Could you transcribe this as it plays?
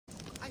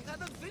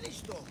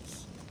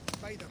stores.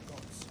 By the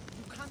gods,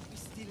 you can't be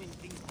stealing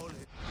things all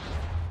the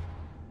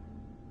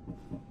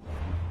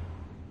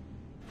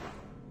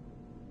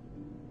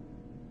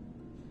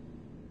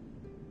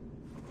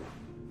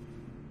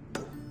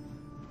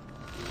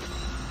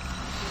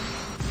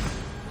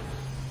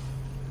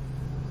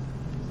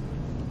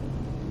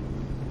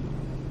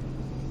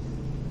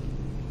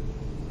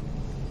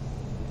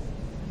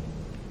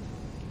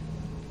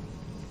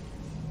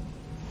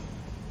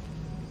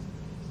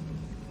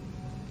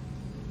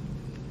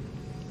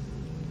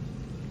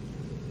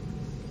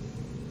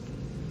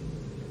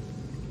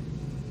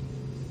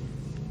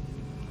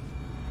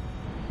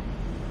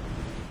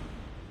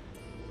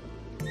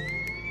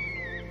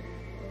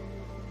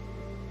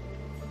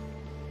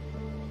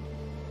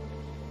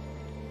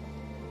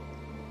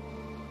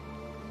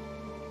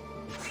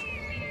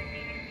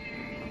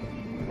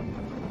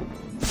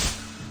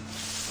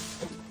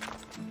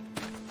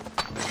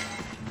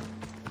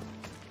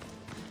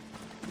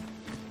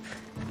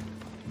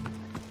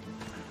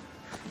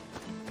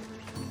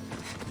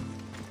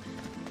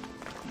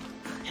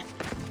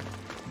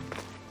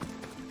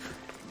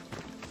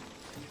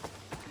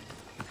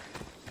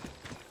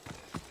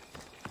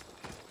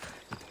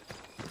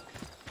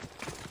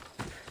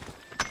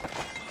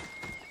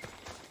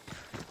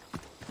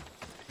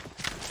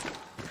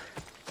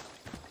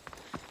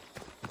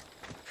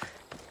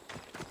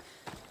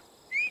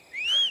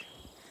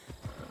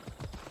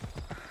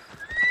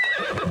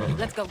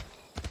Let's go.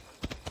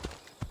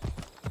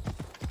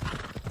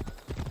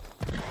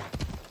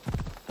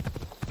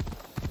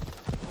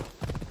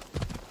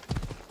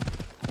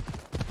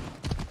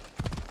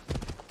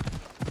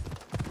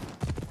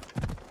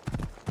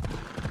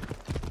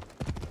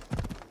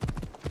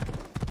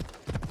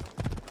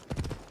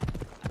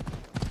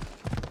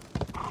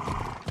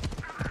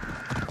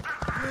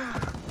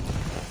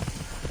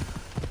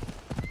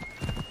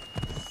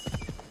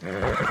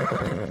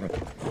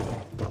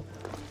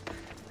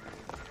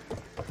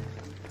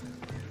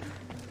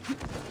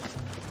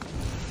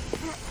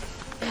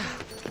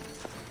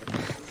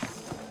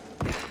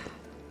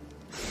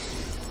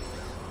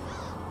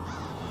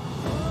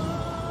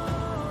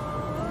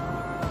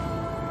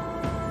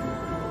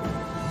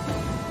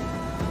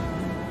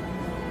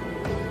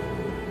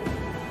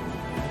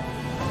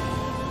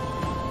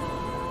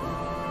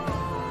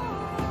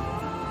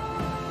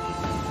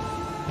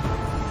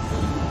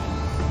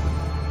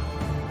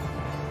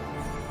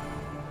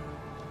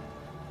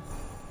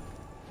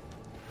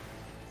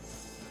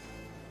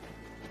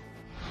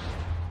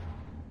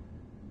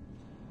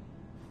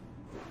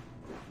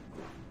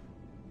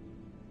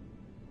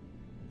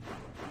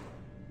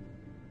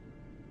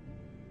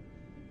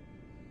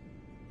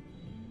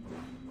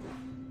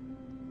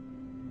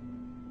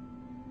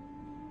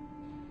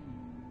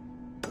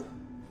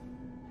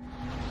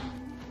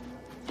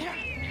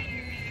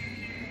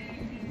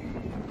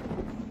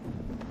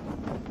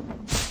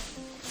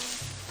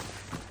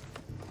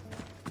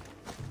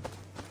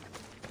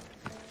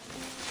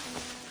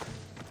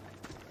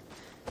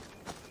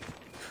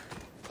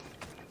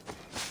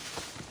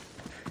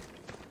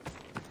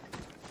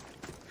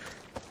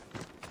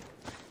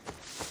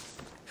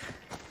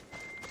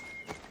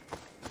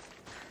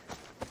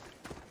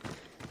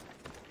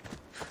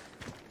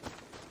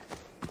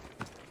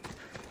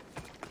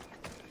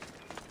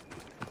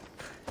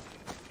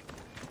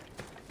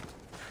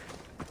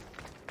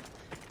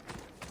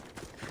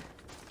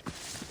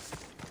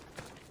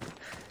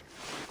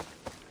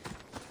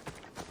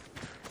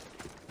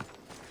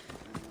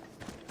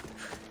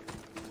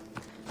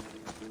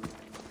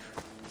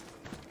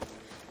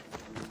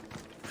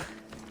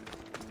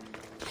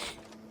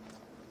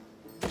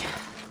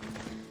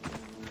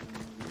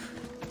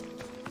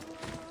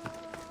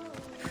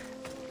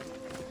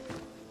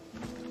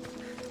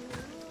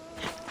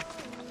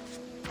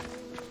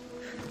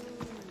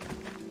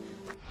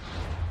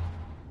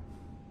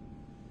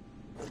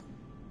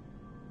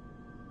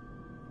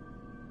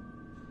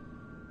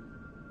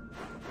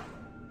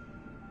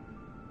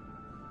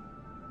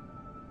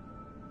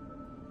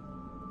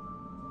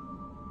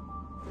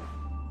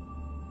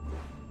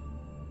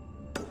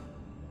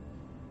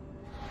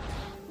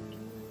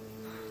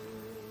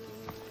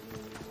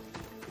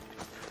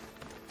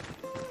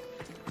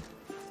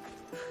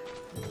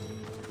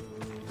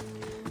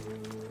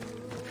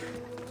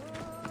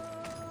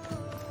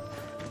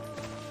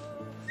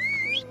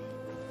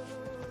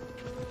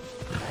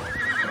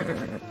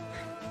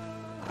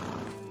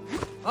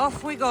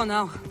 Off we go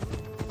now.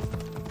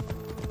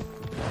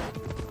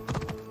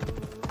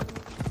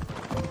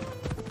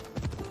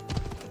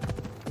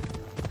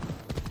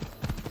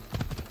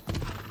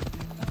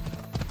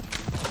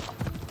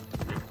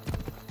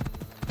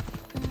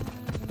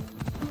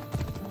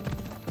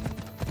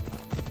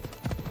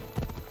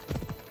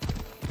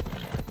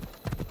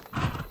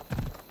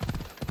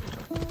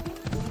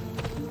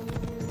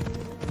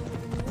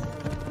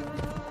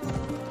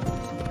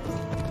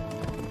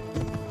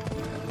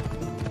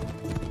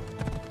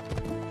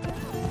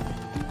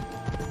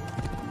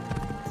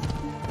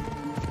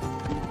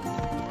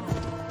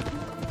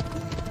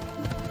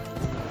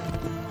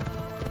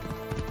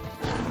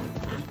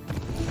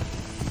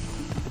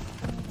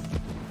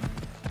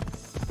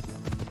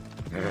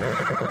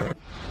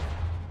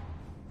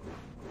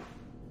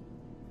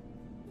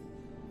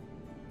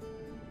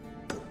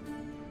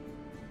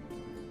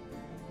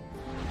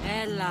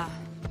 Voila.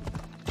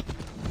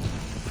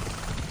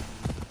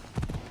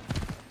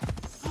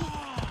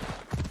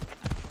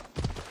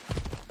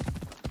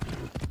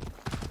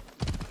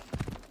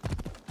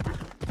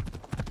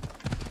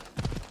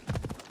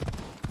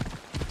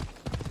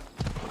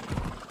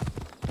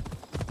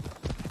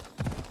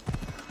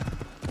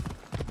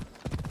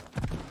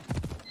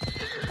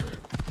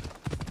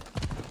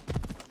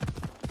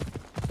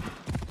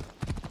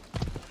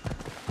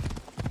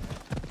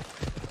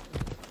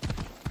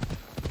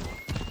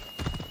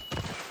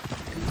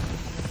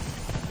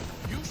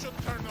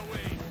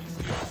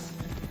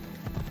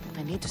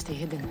 I need to stay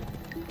hidden.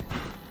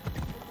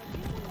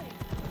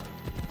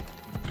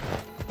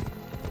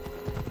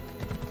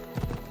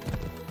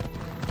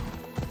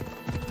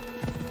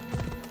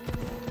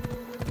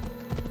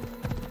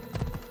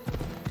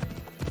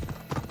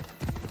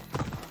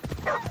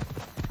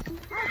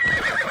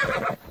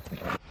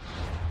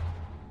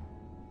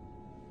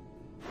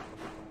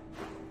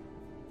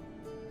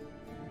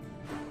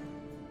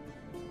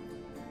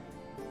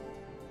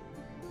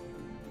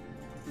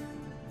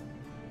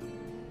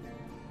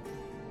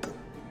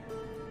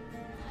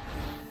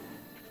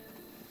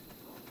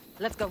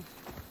 Let's go.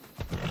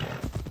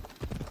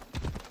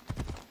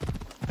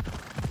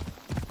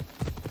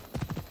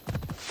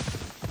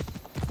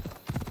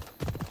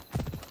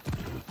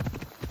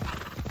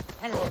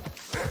 Hello.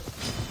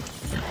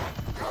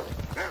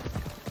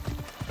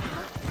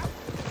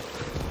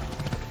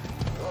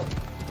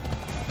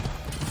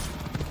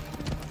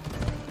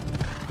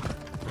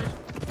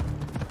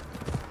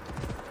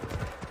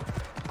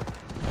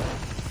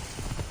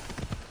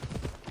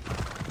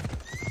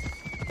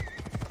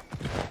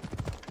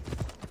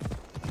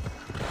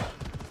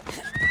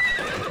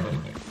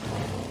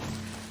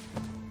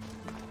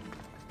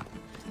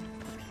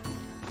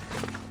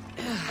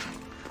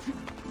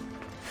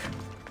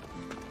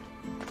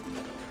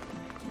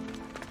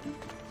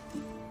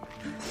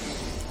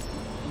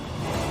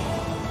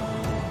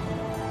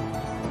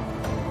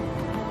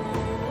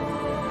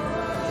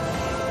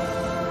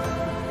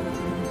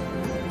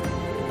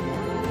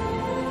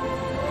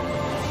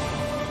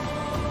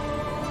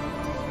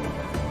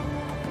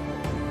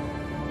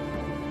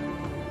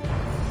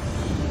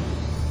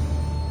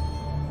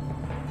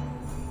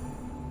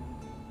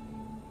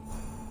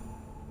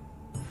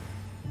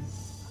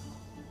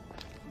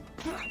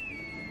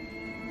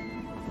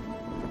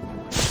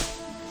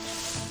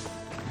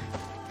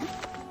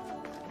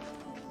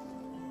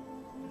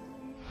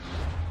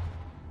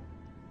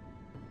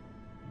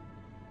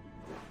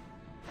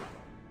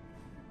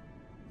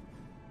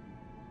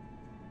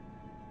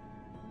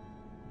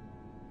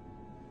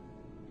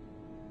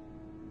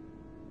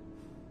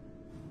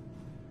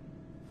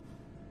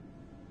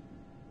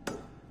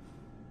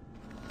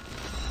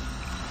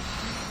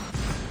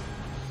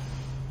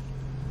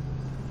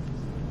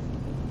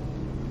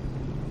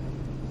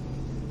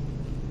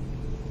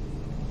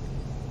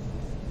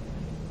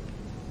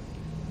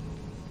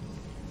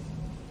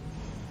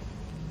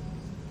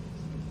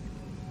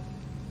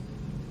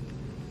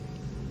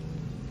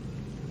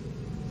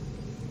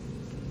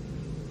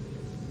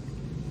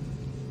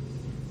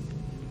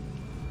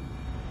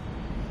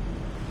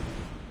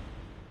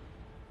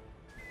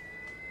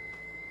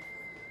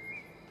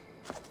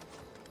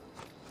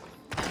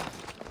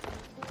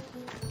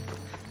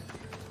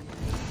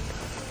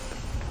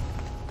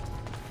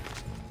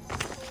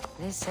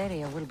 This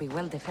area will be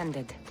well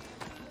defended.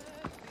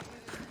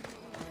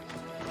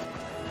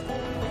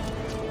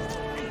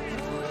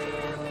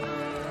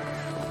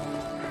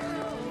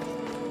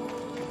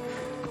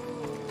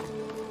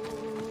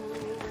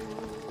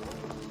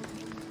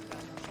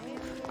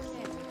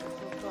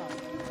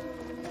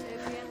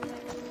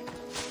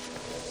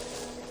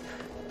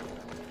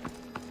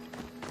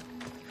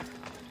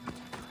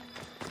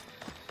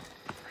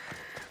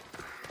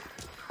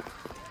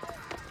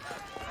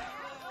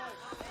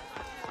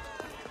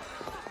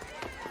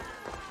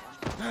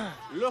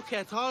 Look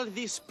at all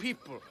these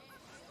people.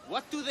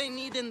 What do they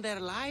need in their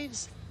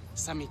lives?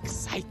 Some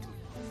excitement,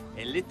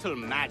 a little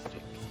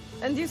magic.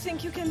 And you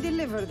think you can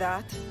deliver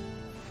that?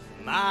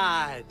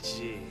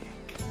 Magic.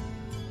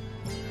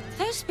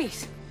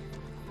 Thespis,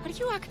 are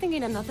you acting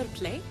in another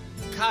play?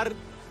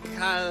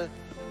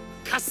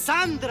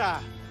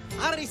 Cassandra!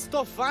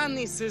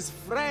 Aristophanes'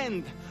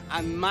 friend,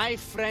 and my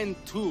friend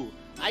too.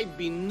 I'd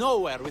be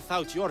nowhere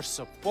without your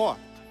support.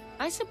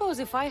 I suppose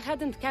if I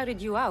hadn't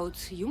carried you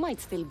out, you might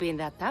still be in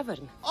that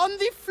tavern. On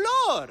the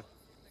floor!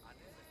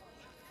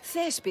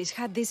 Thespis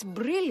had this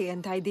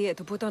brilliant idea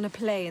to put on a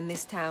play in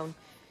this town.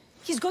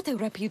 He's got a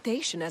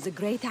reputation as a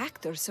great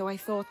actor, so I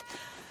thought,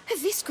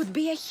 this could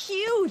be a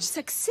huge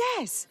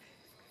success.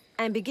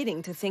 I'm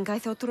beginning to think I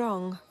thought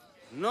wrong.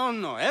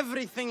 No,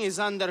 everything is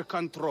under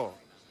control.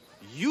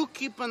 You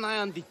keep an eye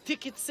on the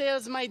ticket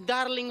sales, my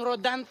darling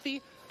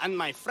Rodanthe, and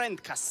my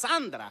friend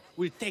Cassandra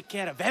will take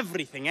care of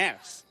everything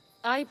else.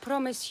 I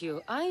promise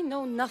you, I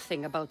know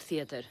nothing about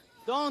theater.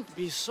 Don't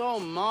be so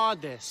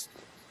modest.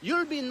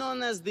 You'll be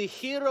known as the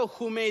hero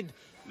who made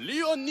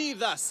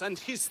Leonidas and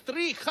his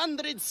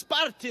 300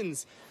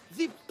 Spartans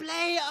the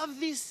play of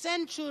the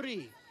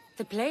century.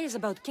 The play is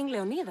about King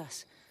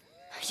Leonidas.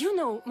 You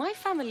know, my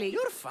family...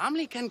 Your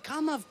family can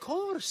come, of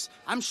course.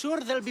 I'm sure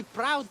they'll be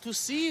proud to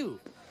see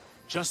you.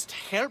 Just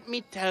help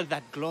me tell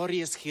that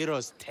glorious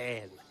hero's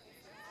tale.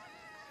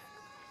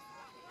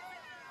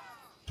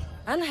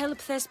 I'll help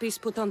Thespis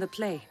put on the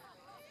play.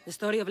 The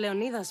story of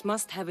Leonidas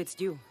must have its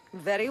due.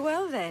 Very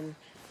well, then.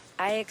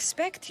 I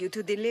expect you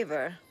to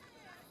deliver.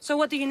 So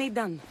what do you need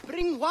done?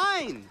 Bring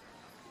wine!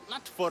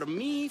 Not for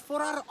me,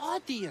 for our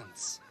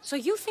audience. So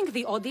you think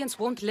the audience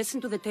won't listen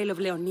to the tale of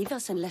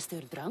Leonidas unless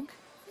they're drunk?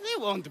 They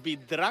won't be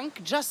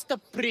drunk, just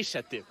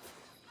appreciative.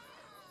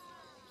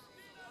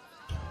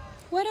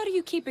 Where are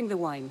you keeping the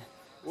wine?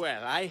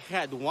 Well, I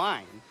had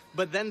wine,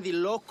 but then the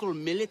local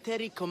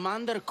military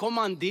commander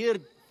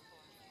commandeered...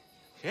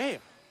 Hey,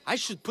 I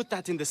should put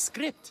that in the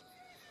script.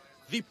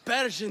 The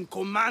Persian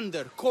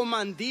commander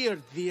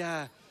commandeered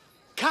the,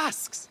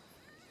 casks.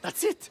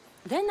 That's it.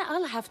 Then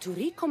I'll have to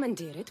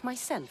recommandeer it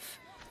myself.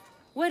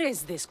 Where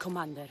is this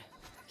commander?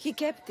 He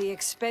kept the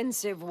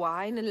expensive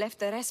wine and left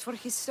the rest for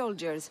his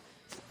soldiers.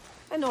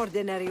 An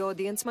ordinary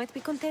audience might be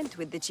content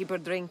with the cheaper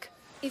drink.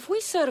 If we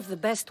serve the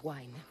best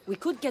wine, we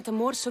could get a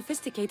more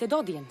sophisticated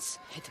audience.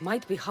 It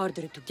might be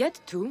harder to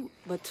get to,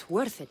 but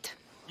worth it.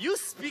 You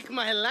speak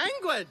my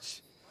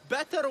language.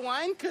 Better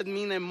wine could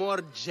mean a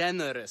more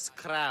generous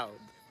crowd.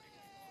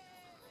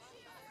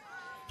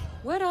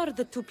 Where are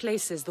the two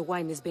places the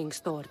wine is being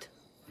stored?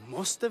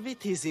 Most of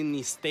it is in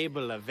the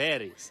stable of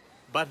Ares,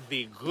 but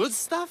the good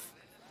stuff,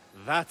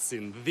 that's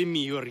in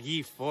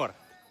Thimiurgi Fort.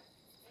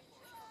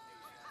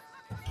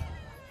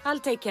 I'll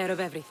take care of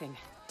everything.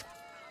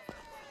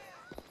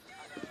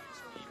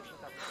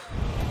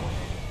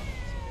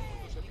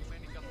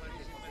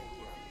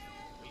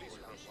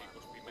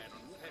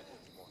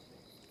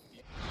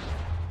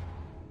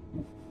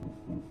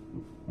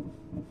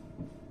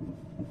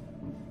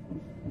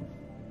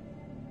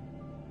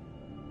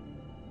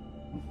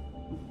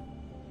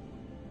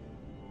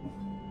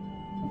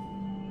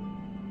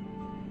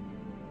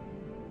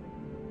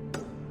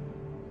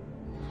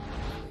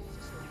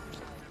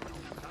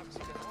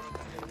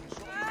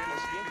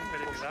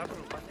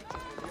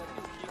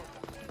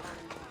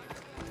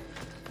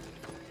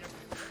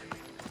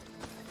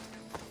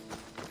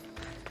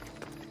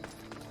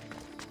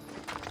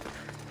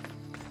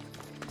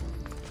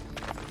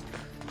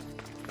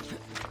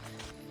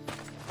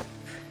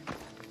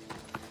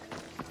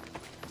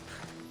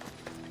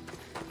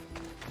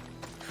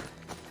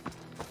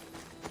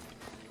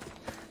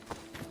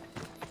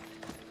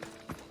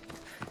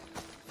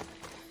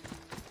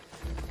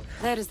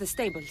 There is the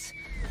stables.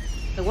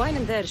 The wine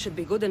in there should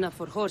be good enough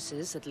for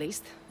horses, at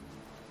least.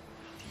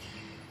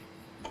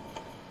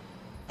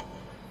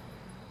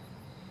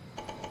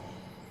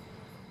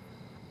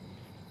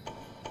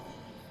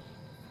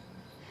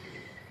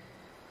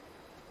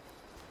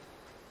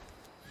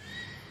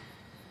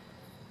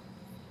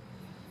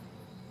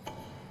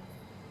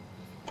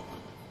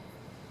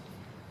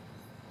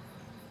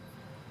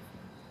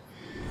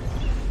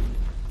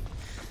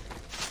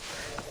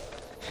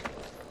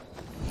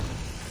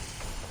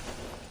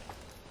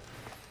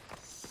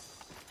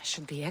 I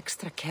should be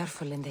extra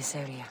careful in this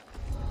area.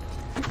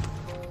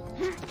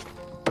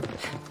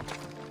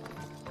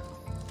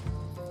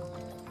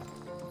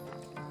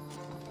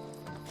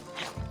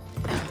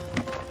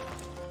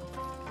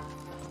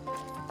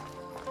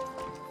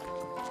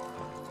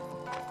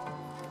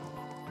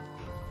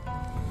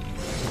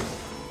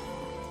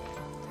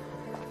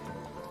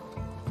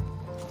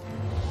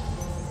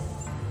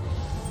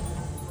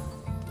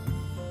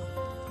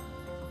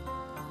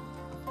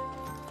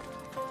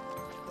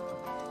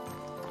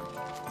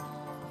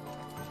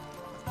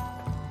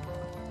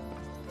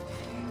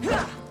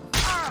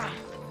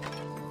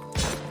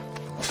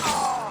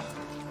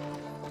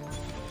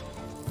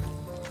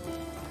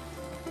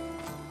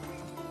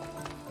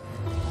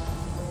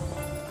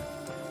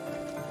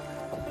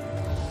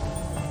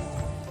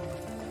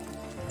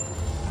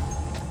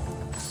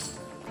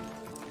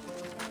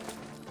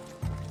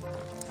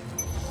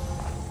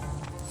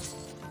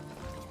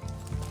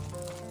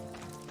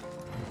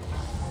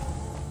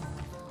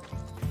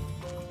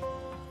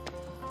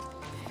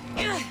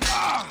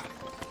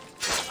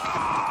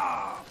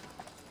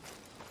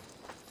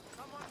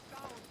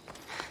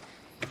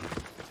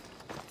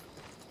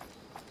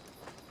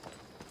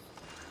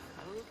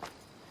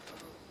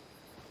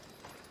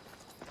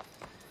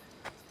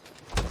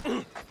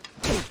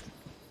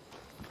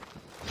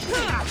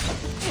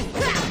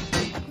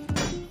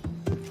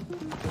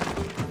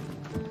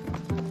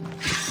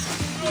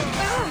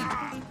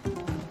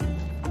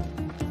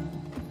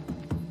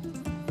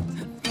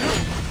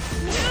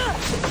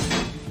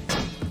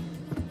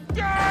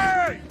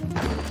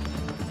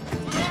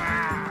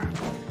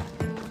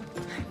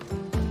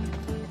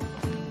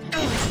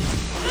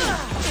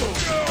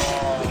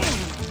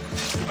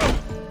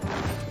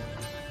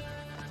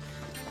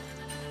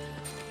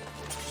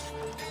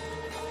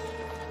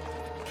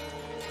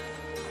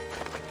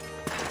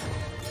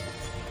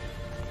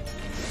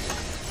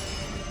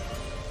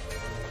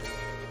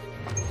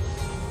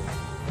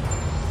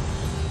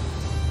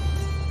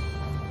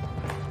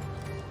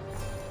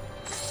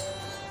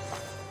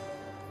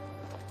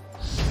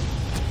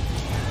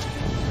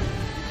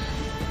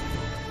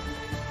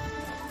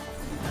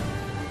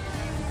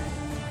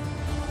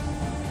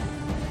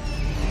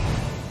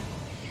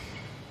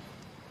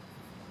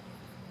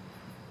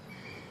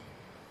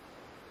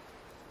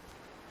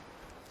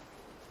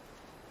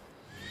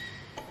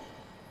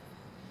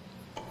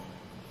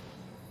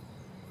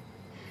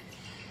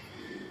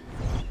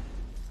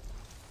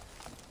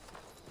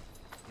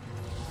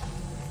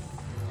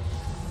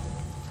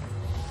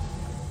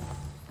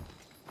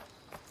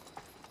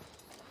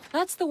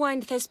 That's the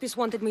wine Thespis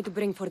wanted me to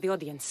bring for the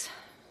audience.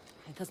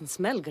 It doesn't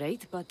smell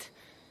great, but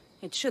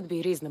it should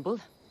be reasonable.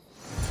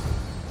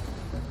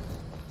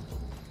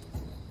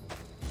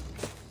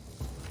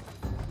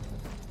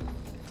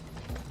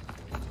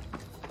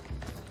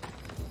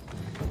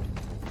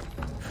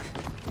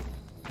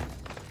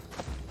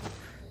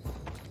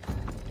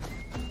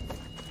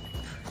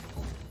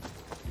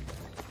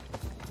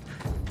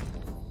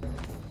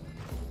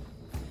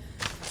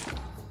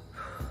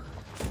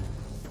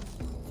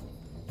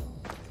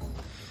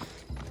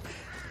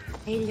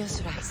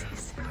 Helios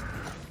rises.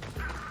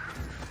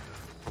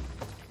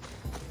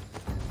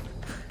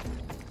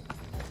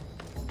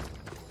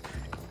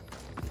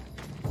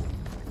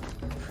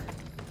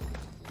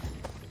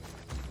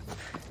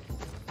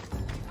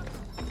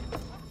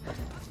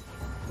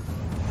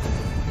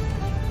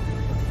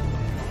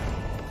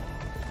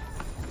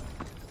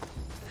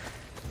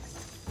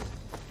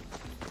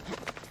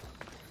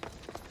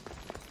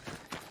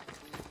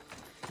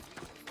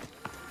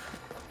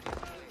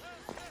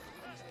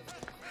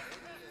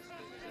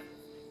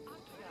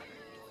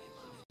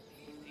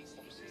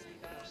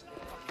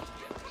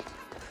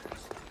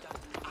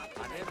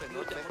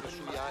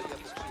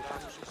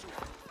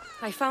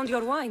 I found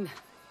your wine.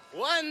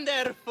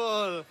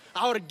 Wonderful!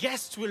 Our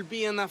guests will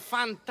be in a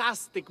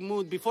fantastic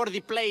mood before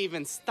the play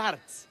even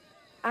starts.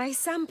 I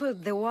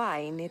sampled the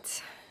wine.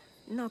 It's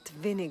not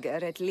vinegar,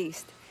 at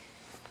least.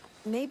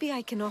 Maybe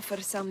I can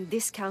offer some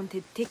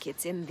discounted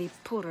tickets in the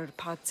poorer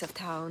parts of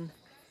town.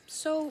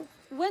 So,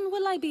 when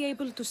will I be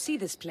able to see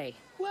this play?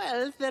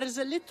 Well, there's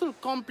a little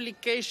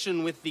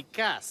complication with the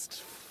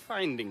cast.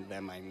 Finding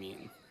them, I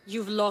mean.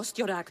 You've lost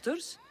your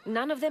actors?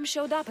 None of them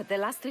showed up at the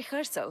last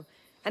rehearsal.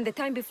 And the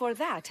time before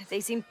that, they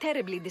seemed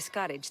terribly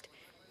discouraged.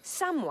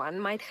 Someone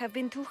might have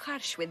been too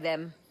harsh with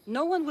them.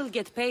 No one will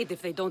get paid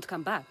if they don't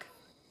come back.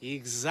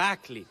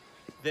 Exactly.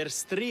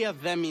 There's 3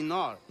 of them in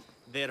all.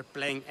 They're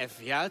playing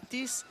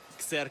Ephialtes,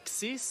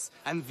 Xerxes,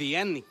 and the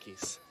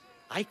Ennikis.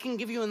 I can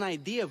give you an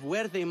idea of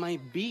where they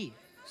might be.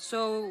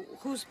 So,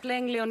 who's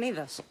playing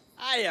Leonidas?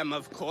 I am,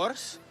 of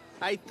course.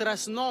 I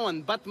trust no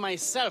one but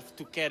myself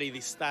to carry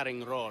the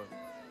starring role.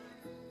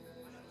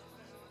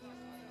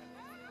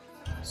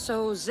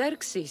 So,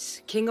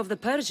 Xerxes, king of the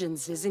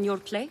Persians, is in your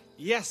play?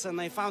 Yes, and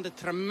I found a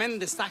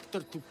tremendous actor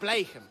to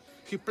play him.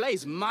 He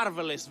plays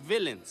marvelous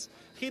villains.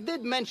 He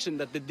did mention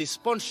that the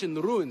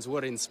Despontian ruins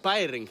were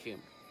inspiring him.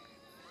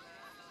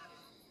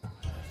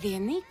 The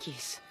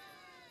Ennikis?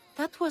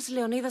 That was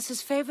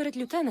Leonidas' favorite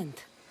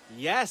lieutenant.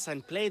 Yes,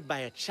 and played by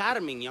a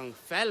charming young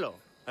fellow.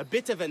 A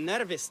bit of a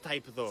nervous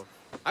type, though.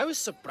 I was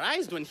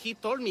surprised when he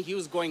told me he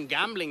was going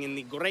gambling in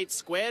the Great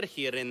Square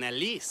here in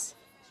Elise.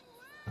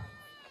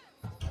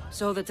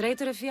 So the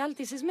traitor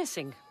Ephialtes is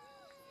missing.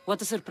 What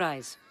a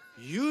surprise.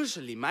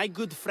 Usually, my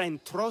good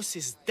friend Tros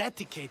is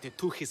dedicated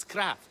to his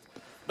craft.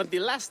 But the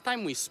last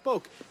time we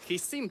spoke, he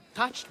seemed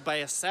touched by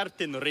a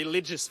certain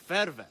religious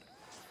fervor.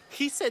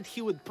 He said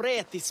he would pray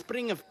at the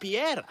spring of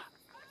Piera.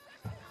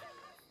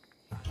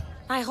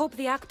 I hope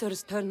the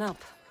actors turn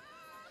up.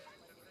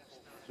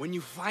 When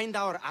you find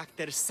our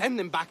actors, send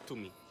them back to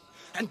me.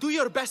 And do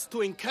your best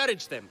to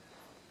encourage them.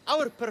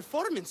 Our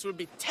performance will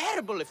be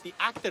terrible if the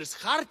actors'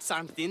 hearts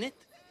aren't in it.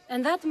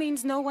 And that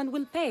means no one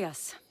will pay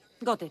us.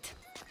 Got it.